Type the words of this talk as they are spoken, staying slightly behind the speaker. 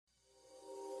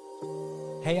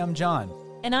Hey, I'm John.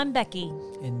 And I'm Becky.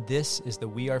 And this is the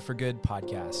We Are for Good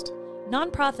podcast.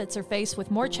 Nonprofits are faced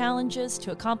with more challenges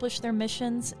to accomplish their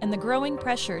missions and the growing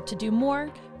pressure to do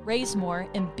more, raise more,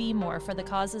 and be more for the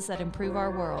causes that improve our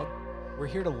world. We're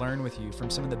here to learn with you from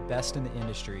some of the best in the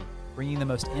industry, bringing the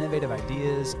most innovative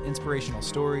ideas, inspirational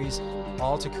stories,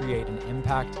 all to create an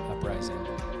impact uprising.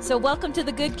 So welcome to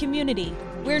the good community.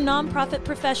 We're nonprofit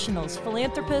professionals,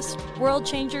 philanthropists, world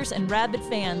changers, and rabid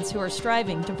fans who are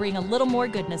striving to bring a little more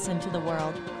goodness into the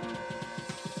world.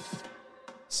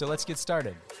 So let's get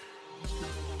started.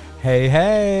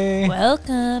 Hey.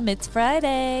 Welcome. It's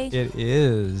Friday. It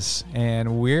is,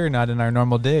 and we're not in our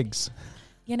normal digs.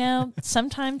 You know,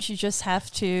 sometimes you just have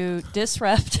to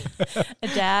disrupt,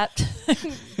 adapt,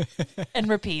 and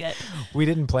repeat it. We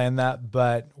didn't plan that,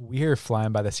 but we're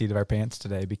flying by the seat of our pants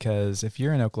today because if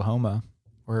you're in Oklahoma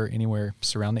or anywhere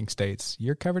surrounding states,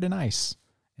 you're covered in ice.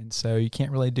 And so you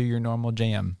can't really do your normal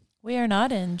jam. We are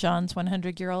not in John's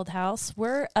 100-year-old house.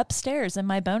 We're upstairs in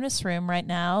my bonus room right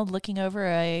now looking over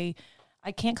I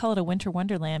can't call it a winter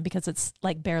wonderland because it's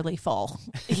like barely fall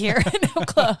here in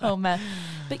Oklahoma.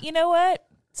 But you know what?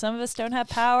 Some of us don't have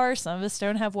power. Some of us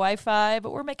don't have Wi-Fi,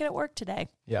 but we're making it work today.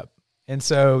 Yep. And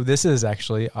so this is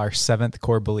actually our 7th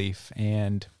core belief,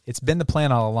 and it's been the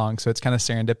plan all along, so it's kind of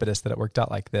serendipitous that it worked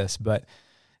out like this, but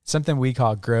something we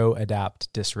call grow,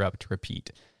 adapt, disrupt,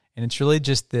 repeat. And it's really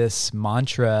just this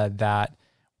mantra that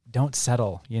don't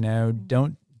settle,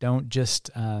 don't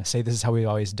just say this is how we've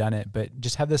always done it, but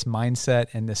just have this mindset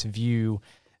and this view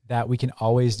that we can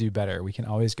always do better. We can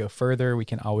always go further. We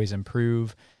can always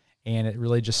improve. And it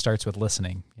really just starts with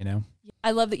listening, I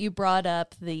love that you brought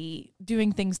up the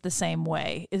doing things the same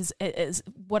way is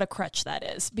what a crutch that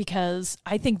is, because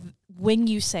I think when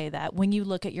you say that, when you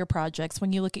look at your projects,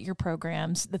 when you look at your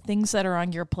programs, the things that are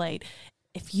on your plate,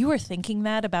 if you are thinking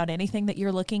that about anything that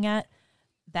you're looking at,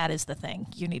 that is the thing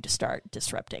you need to start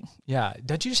disrupting. Yeah.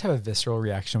 Don't you just have a visceral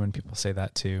reaction when people say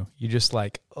that too? You just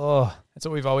like, oh, that's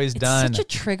what we've always done. It's such a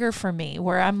trigger for me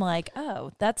where I'm like,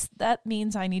 oh, that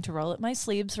means I need to roll up my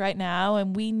sleeves right now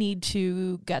and we need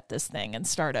to gut this thing and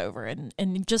start over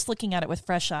and just looking at it with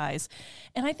fresh eyes.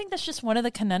 And I think that's just one of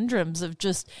the conundrums of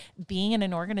just being in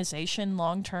an organization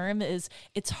long term is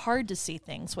it's hard to see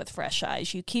things with fresh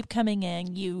eyes. You keep coming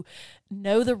in, you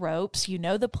know the ropes, you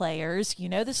know the players, you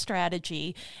know the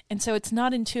strategy. And so it's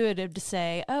not intuitive to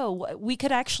say, oh, we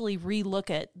could actually relook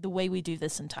at the way we do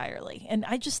this entirely. And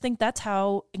I just think that's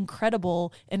how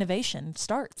incredible innovation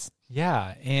starts.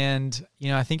 Yeah. And,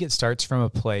 I think it starts from a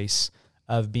place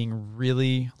of being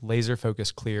really laser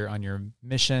focused, clear on your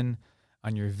mission,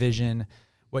 on your vision,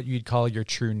 what you'd call your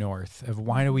true north of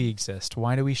why do we exist?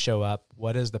 Why do we show up?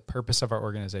 What is the purpose of our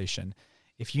organization?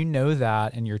 If you know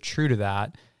that and you're true to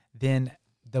that, then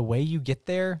the way you get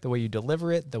there, the way you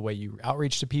deliver it, the way you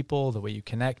outreach to people, the way you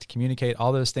connect, communicate,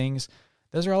 all those things,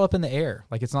 those are all up in the air.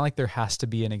 Like it's not like there has to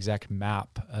be an exact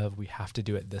map of we have to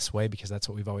do it this way because that's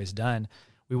what we've always done.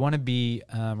 We want to be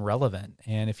relevant.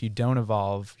 And if you don't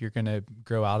evolve, you're going to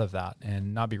grow out of that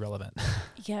and not be relevant.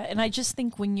 Yeah. And I just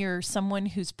think when you're someone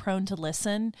who's prone to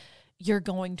listen, you're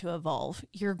going to evolve.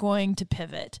 You're going to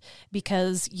pivot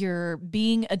because you're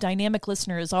being a dynamic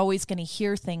listener is always going to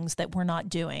hear things that we're not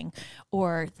doing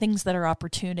or things that are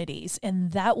opportunities.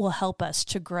 And that will help us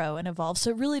to grow and evolve.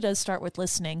 So it really does start with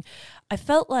listening. I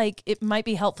felt like it might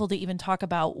be helpful to even talk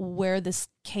about where this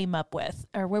came up with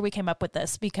or where we came up with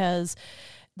this, because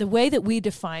the way that we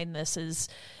define this is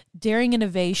daring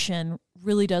innovation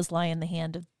really does lie in the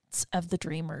hand of the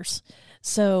dreamers.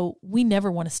 So we never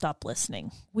want to stop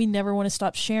listening. We never want to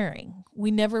stop sharing.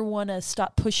 We never want to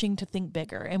stop pushing to think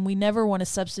bigger. And we never want to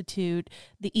substitute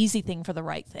the easy thing for the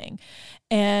right thing.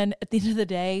 And at the end of the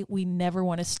day, we never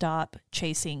want to stop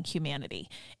chasing humanity.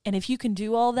 And if you can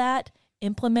do all that,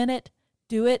 implement it,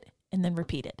 do it, and then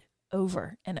repeat it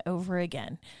over and over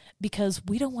again, because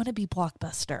we don't want to be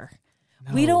Blockbuster.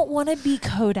 No. We don't want to be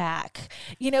Kodak.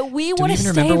 We want to stay relevant. Do you even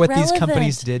remember what these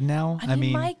companies did now? I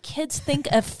mean, my kids think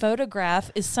a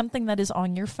photograph is something that is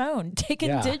on your phone,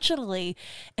 taken digitally.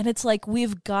 And it's like,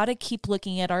 we've got to keep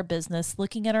looking at our business,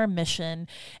 looking at our mission,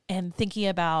 and thinking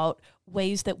about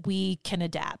ways that we can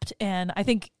adapt. And I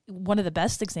think one of the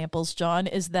best examples, John,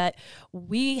 is that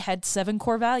we had 7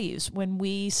 core values when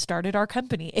we started our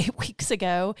company 8 weeks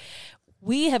ago.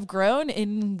 We have grown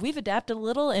and we've adapted a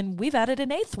little and we've added an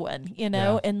 8th one, in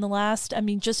the last,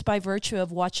 just by virtue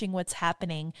of watching what's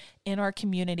happening in our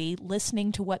community,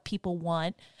 listening to what people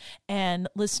want and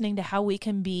listening to how we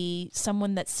can be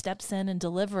someone that steps in and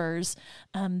delivers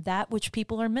that which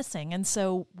people are missing. And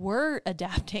so we're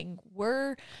adapting,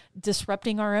 we're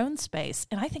disrupting our own space.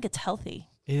 And I think it's healthy.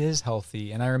 It is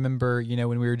healthy. And I remember,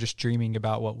 when we were just dreaming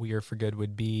about what We Are for Good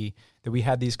would be, that we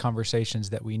had these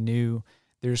conversations that we knew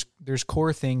there's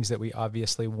core things that we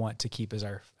obviously want to keep as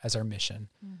our mission.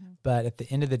 Mm-hmm. But at the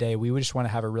end of the day, we would just want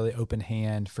to have a really open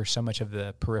hand for so much of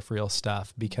the peripheral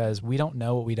stuff, because we don't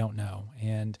know what we don't know.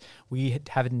 And we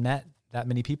haven't met that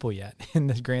many people yet in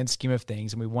the grand scheme of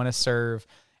things. And we want to serve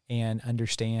and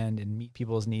understand and meet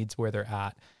people's needs where they're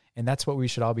at. And that's what we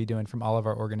should all be doing from all of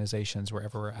our organizations,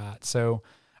 wherever we're at. So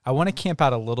I want to camp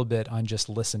out a little bit on just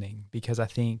listening, because I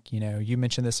think, you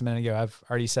mentioned this a minute ago. I've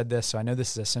already said this, so I know this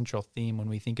is a central theme when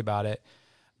we think about it,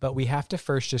 but we have to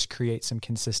first just create some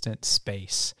consistent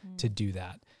space to do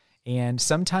that. And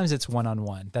sometimes it's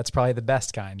one-on-one. That's probably the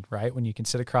best kind, right? When you can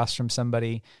sit across from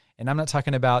somebody, and I'm not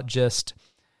talking about just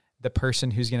the person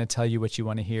who's going to tell you what you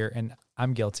want to hear. And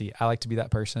I'm guilty. I like to be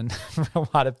that person for a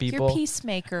lot of people. You're a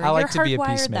peacemaker. I like You're to be a hardwired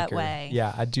peacemaker. that way.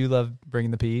 Yeah, I do love bringing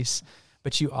the peace.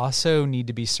 But you also need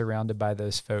to be surrounded by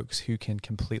those folks who can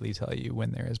completely tell you when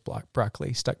there is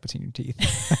broccoli stuck between your teeth.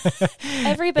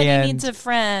 Everybody needs a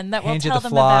friend that will tell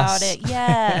them floss. about it.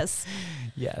 Yes.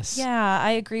 Yes. Yeah,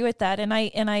 I agree with that. And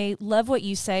I love what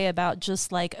you say about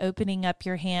just like opening up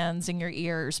your hands and your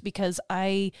ears, because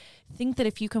I think that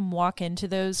if you can walk into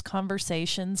those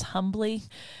conversations humbly,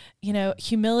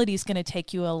 humility is going to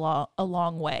take you a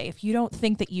long way. If you don't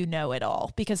think that you know it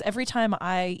all, because every time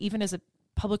even as a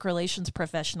public relations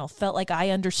professional, felt like I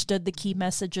understood the key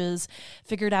messages,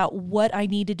 figured out what I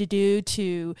needed to do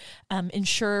to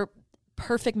ensure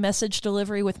perfect message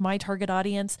delivery with my target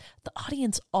audience, the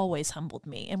audience always humbled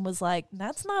me and was like,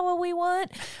 that's not what we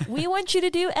want. We want you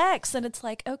to do X. And it's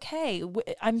like, okay,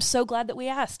 I'm so glad that we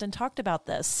asked and talked about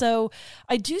this. So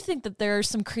I do think that there are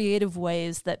some creative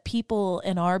ways that people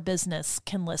in our business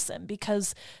can listen,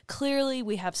 because clearly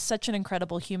we have such an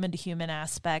incredible human-to-human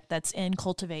aspect that's in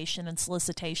cultivation and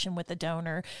solicitation with the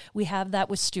donor. We have that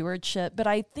with stewardship, but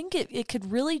I think it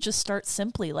could really just start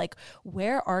simply like,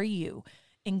 where are you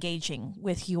engaging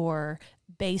with your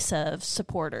base of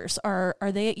supporters? Are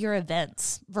they at your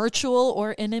events, virtual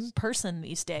or in person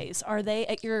these days? Are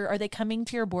they coming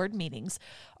to your board meetings?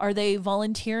 Are they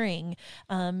volunteering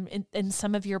in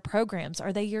some of your programs?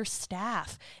 Are they your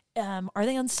staff? Are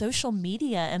they on social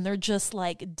media and they're just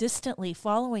like distantly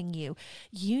following you?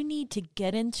 You need to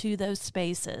get into those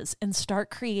spaces and start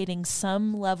creating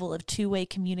some level of two-way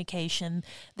communication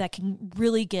that can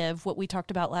really give what we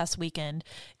talked about last weekend,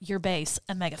 your base,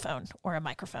 a megaphone or a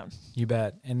microphone. You bet.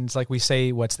 And it's like we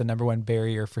say, what's the number one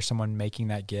barrier for someone making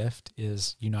that gift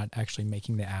is you not actually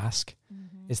making the ask.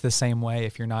 Mm-hmm. It's the same way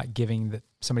if you're not giving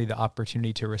somebody the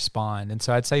opportunity to respond. And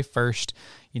so I'd say first,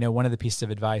 one of the pieces of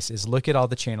advice is look at all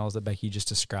the channels that Becky just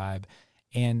described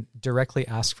and directly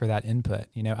ask for that input.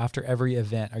 After every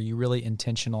event, are you really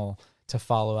intentional to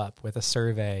follow up with a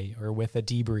survey or with a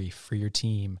debrief for your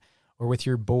team or with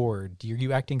your board? Are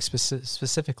you acting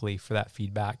specifically for that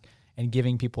feedback and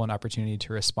giving people an opportunity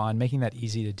to respond, making that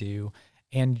easy to do,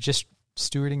 and just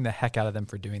stewarding the heck out of them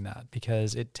for doing that,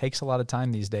 because it takes a lot of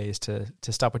time these days to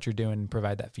stop what you're doing and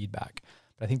provide that feedback.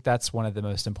 But I think that's one of the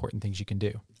most important things you can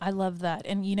do. I love that.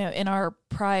 And, in our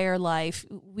prior life,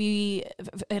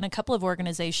 in a couple of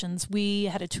organizations, we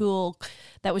had a tool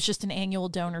that was just an annual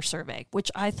donor survey, which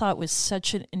I thought was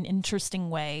such an interesting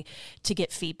way to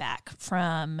get feedback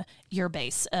from your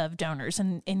base of donors.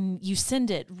 And you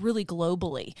send it really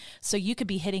globally. So you could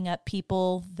be hitting up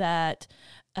people that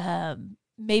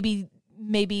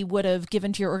maybe would have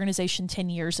given to your organization 10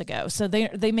 years ago. So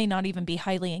they may not even be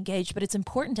highly engaged, but it's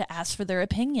important to ask for their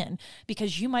opinion,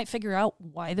 because you might figure out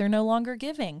why they're no longer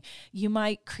giving. You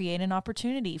might create an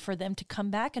opportunity for them to come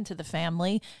back into the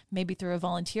family, maybe through a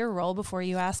volunteer role before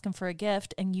you ask them for a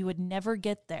gift, and you would never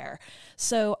get there.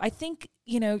 So I think,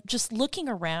 just looking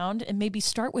around and maybe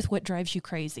start with what drives you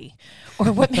crazy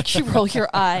or what makes you roll your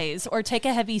eyes or take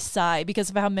a heavy sigh because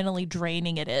of how mentally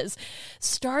draining it is.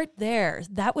 Start there.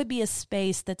 That would be a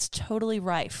space that's totally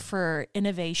rife for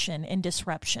innovation and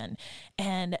disruption.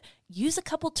 And use a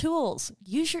couple tools.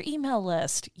 Use your email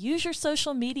list. Use your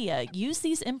social media. Use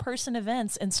these in-person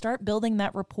events and start building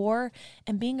that rapport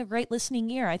and being a great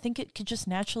listening ear. I think it could just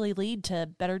naturally lead to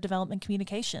better development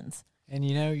communications. And,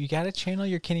 you got to channel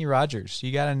your Kenny Rogers.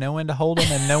 You got to know when to hold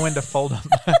them and know when to fold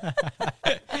them.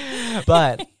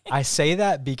 But I say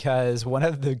that because one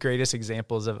of the greatest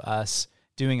examples of us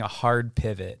doing a hard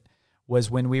pivot was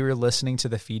when we were listening to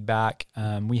the feedback.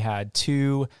 We had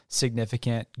 2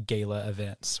 significant gala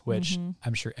events, which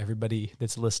I'm sure everybody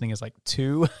that's listening is like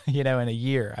 2, in a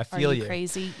year. I feel you. Are you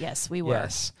crazy? Yes, we were.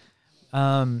 Yes.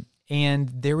 And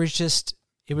there was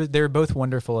they were both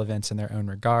wonderful events in their own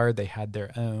regard. They had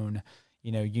their own,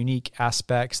 unique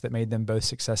aspects that made them both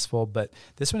successful. But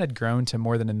this one had grown to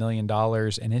more than $1 million,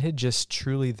 and it had just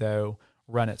truly, though,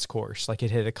 run its course. Like,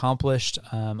 it had accomplished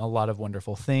a lot of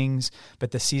wonderful things,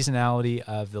 but the seasonality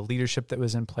of the leadership that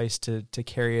was in place to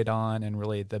carry it on, and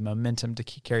really the momentum to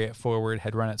carry it forward,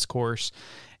 had run its course.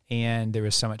 And there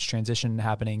was so much transition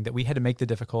happening that we had to make the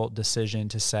difficult decision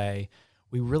to say,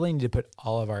 we really need to put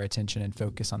all of our attention and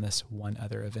focus on this one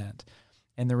other event.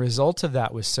 And the result of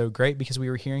that was so great, because we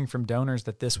were hearing from donors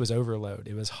that this was overload.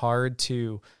 It was hard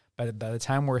to, by the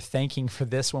time we're thanking for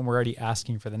this one, we're already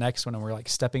asking for the next one, and we're like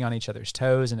stepping on each other's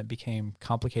toes, and it became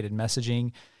complicated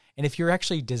messaging. And if you're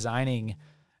actually designing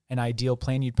an ideal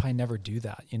plan, you'd probably never do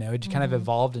that. It kind of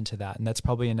evolved into that. And that's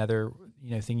probably another,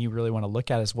 thing you really want to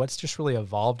look at, is what's just really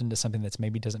evolved into something that's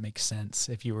maybe doesn't make sense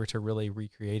if you were to really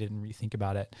recreate it and rethink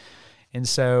about it. And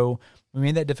so we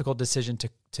made that difficult decision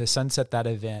to sunset that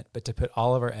event, but to put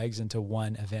all of our eggs into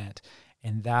one event.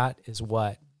 And that is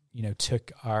what,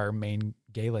 took our main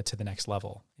gala to the next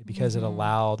level, because it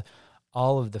allowed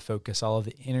all of the focus, all of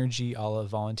the energy, all of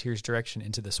volunteers' direction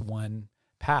into this one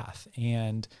path.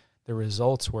 And the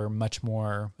results were much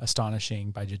more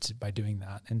astonishing by doing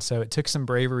that. And so it took some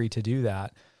bravery to do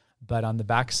that. But on the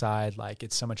backside,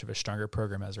 it's so much of a stronger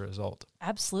program as a result.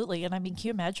 Absolutely. And I mean, can you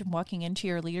imagine walking into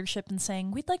your leadership and saying,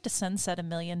 we'd like to sunset $1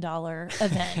 million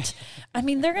event? I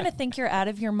mean, they're going to think you're out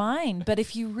of your mind. But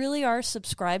if you really are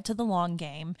subscribed to the long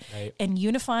game, right, and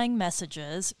unifying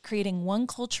messages, creating one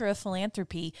culture of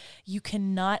philanthropy, you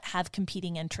cannot have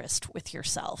competing interest with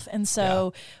yourself. And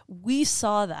so we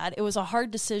saw that. It was a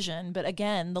hard decision. But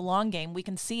again, the long game, we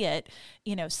can see it,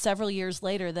 several years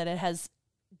later, that it has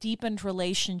deepened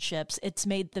relationships. It's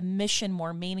made the mission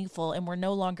more meaningful, and we're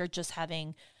no longer just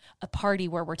having a party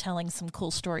where we're telling some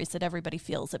cool stories that everybody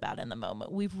feels about in the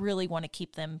moment. We really want to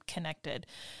keep them connected.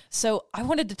 So I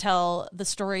wanted to tell the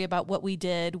story about what we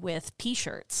did with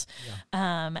T-shirts.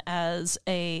 And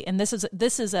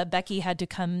this is a Becky had to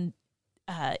come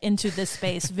into this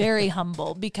space very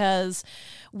humble, because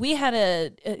we had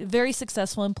a very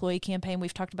successful employee campaign.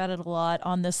 We've talked about it a lot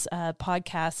on this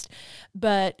podcast,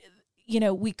 but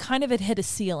we kind of had hit a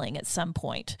ceiling at some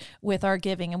point with our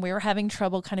giving, and we were having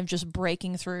trouble kind of just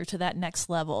breaking through to that next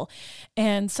level.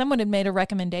 And someone had made a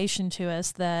recommendation to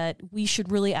us that we should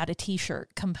really add a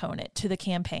T-shirt component to the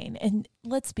campaign. And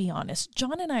let's be honest,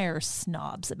 John and I are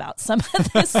snobs about some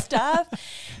of this stuff.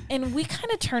 And we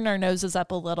kind of turned our noses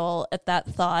up a little at that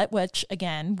thought, which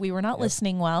again, we were not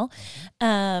listening well.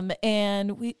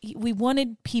 And we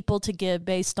wanted people to give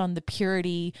based on the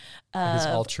purity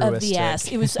of the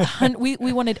ask. It was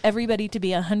we wanted everybody to be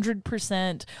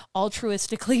 100%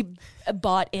 altruistically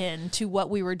bought in to what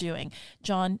we were doing.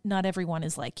 John, not everyone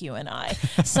is like you and I.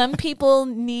 Some people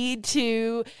need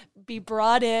to be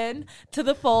brought in to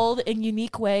the fold in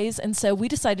unique ways. And so we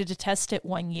decided to test it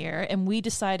one year, and we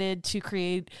decided to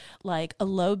create a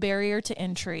low barrier to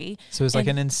entry. So it was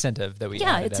an incentive that we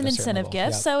added. It's an incentive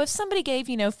gift. Yep. So if somebody gave,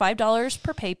 $5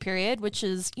 per pay period, which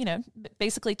is,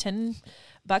 basically $10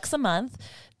 a month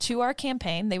to our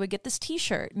campaign, they would get this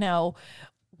T-shirt. Now,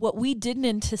 what we didn't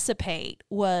anticipate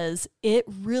was it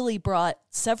really brought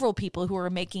several people who were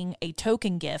making a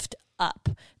token gift up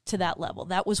to that level.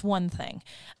 That was one thing.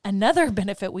 Another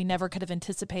benefit we never could have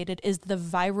anticipated is the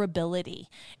virability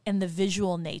and the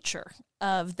visual nature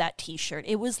of that T-shirt.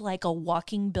 It was like a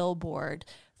walking billboard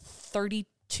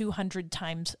 3,200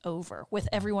 times over, with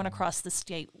everyone across the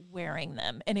state wearing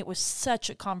them. And it was such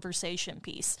a conversation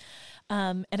piece.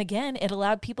 And again, it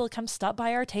allowed people to come stop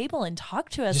by our table and talk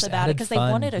to us about it, because they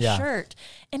wanted a shirt.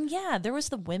 And there was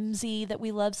the whimsy that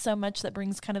we love so much that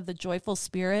brings kind of the joyful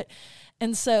spirit.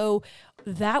 And so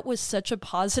that was such a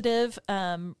positive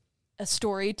a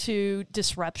story to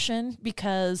disruption,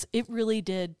 because it really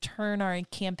did turn our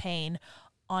campaign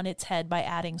on its head by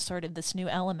adding sort of this new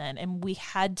element. And we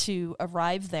had to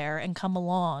arrive there and come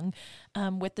along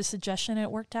with the suggestion, and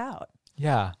it worked out.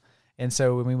 Yeah. And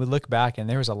so when we would look back, and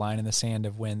there was a line in the sand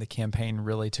of when the campaign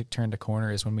really turned a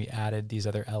corner, is when we added these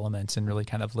other elements and really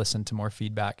kind of listened to more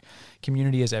feedback.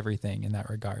 Community is everything in that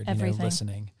regard,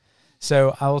 listening.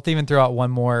 So I'll even throw out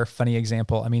one more funny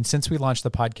example. I mean, since we launched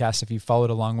the podcast, if you followed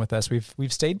along with us,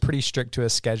 we've stayed pretty strict to a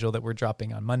schedule that we're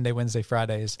dropping on Monday, Wednesday,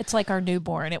 Fridays. It's like our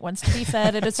newborn. It wants to be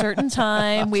fed at a certain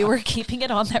time. We were keeping it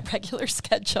on that regular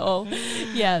schedule.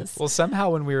 Yes. Well,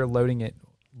 somehow when we were loading it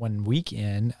one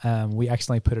weekend, we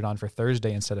accidentally put it on for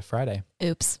Thursday instead of Friday.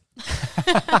 Oops.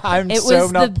 I'm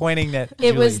not pointing at Julie.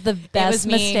 It was the best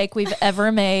mistake we've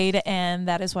ever made, and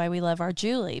that is why we love our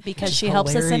Julie, because she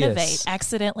helps us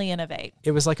accidentally innovate.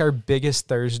 It was like our biggest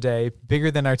Thursday,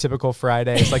 bigger than our typical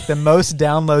Friday. It's like the most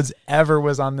downloads ever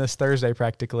was on this Thursday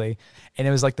practically, and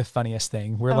it was like the funniest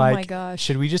thing. We're my gosh.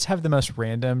 Should we just have the most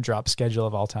random drop schedule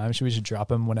of all time? Should we just drop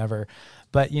them whenever?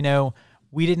 But,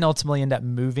 we didn't ultimately end up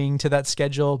moving to that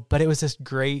schedule, but it was this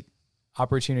great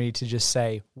opportunity to just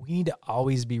say, we need to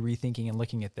always be rethinking and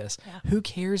looking at this. Yeah. Who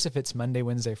cares if it's Monday,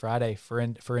 Wednesday, Friday for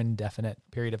indefinite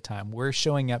period of time? We're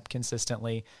showing up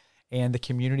consistently, and the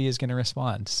community is going to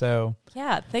respond. So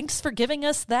yeah, thanks for giving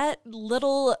us that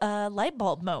little light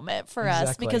bulb moment for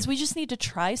us, because we just need to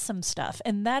try some stuff.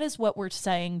 And that is what we're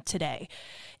saying today.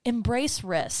 Embrace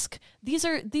risk. These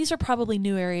are probably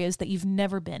new areas that you've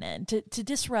never been in. To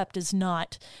disrupt is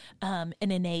not an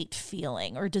innate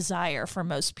feeling or desire for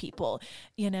most people.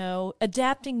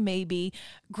 Adapting maybe,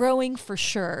 growing for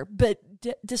sure, but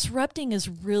disrupting is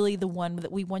really the one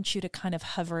that we want you to kind of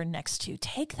hover next to.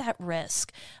 Take that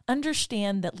risk.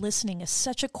 Understand that listening is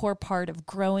such a core part of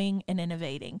growing and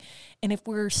innovating. And if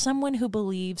we're someone who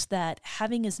believes that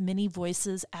having as many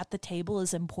voices at the table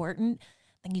is important,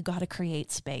 then you got to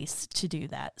create space to do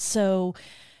that. So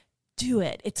do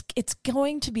it. It's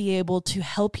going to be able to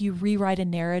help you rewrite a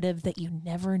narrative that you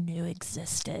never knew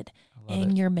existed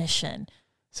in your mission.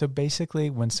 So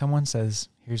basically, when someone says,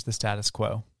 here's the status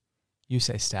quo, you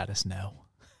say status no.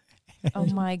 Oh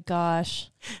my gosh.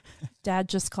 Dad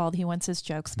just called. He wants his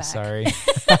jokes back. Sorry.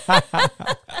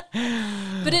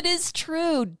 But it is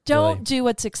true. Don't do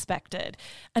what's expected.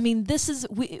 I mean,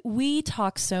 we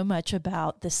talk so much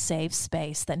about the safe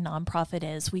space that nonprofit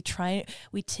is. We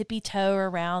tippy toe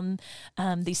around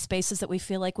these spaces that we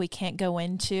feel like we can't go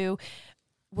into.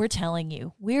 We're telling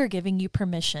you, we are giving you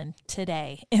permission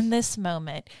today in this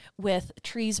moment with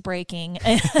trees breaking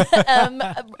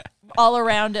all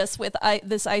around us with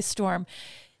this ice storm.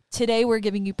 Today, we're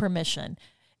giving you permission.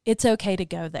 It's okay to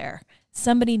go there.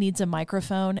 Somebody needs a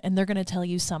microphone, and they're going to tell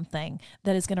you something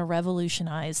that is going to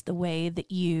revolutionize the way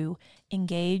that you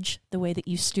engage, the way that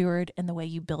you steward, and the way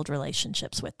you build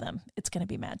relationships with them. It's going to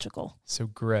be magical. So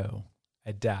grow,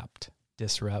 adapt,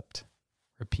 disrupt,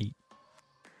 repeat.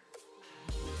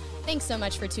 Thanks so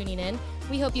much for tuning in.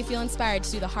 We hope you feel inspired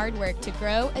to do the hard work to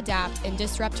grow, adapt, and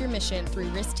disrupt your mission through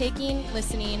risk-taking,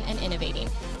 listening, and innovating.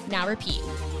 Now repeat.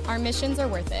 Our missions are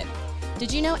worth it.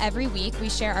 Did you know every week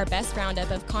we share our best roundup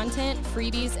of content,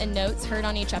 freebies, and notes heard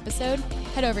on each episode?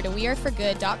 Head over to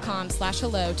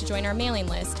weareforgood.com/hello to join our mailing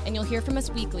list, and you'll hear from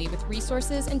us weekly with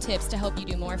resources and tips to help you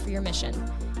do more for your mission.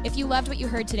 If you loved what you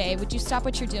heard today, would you stop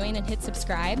what you're doing and hit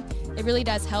subscribe? It really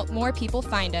does help more people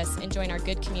find us and join our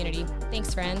good community.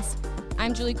 Thanks, friends.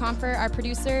 I'm Julie Comfer, our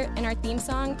producer, and our theme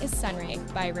song is Sunray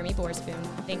by Remy Borsboom.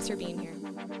 Thanks for being here.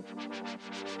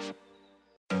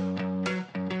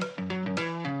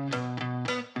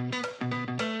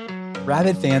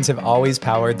 Rabid fans have always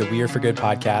powered the We Are For Good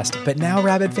podcast, but now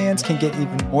Rabid fans can get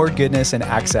even more goodness and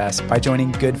access by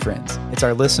joining Good Friends. It's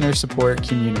our listener support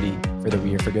community for the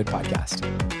We Are For Good podcast.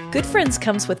 Good Friends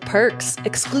comes with perks,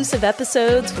 exclusive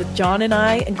episodes with John and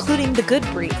I, including the Good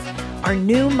Brief, our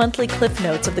new monthly cliff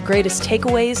notes of the greatest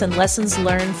takeaways and lessons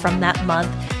learned from that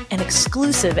month, and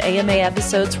exclusive AMA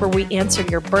episodes where we answer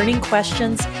your burning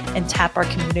questions and tap our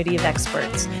community of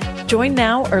experts. Join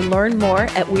now or learn more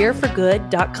at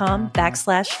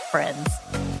weareforgood.com/friends.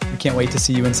 We can't wait to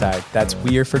see you inside. That's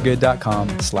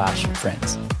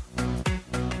weareforgood.com/friends.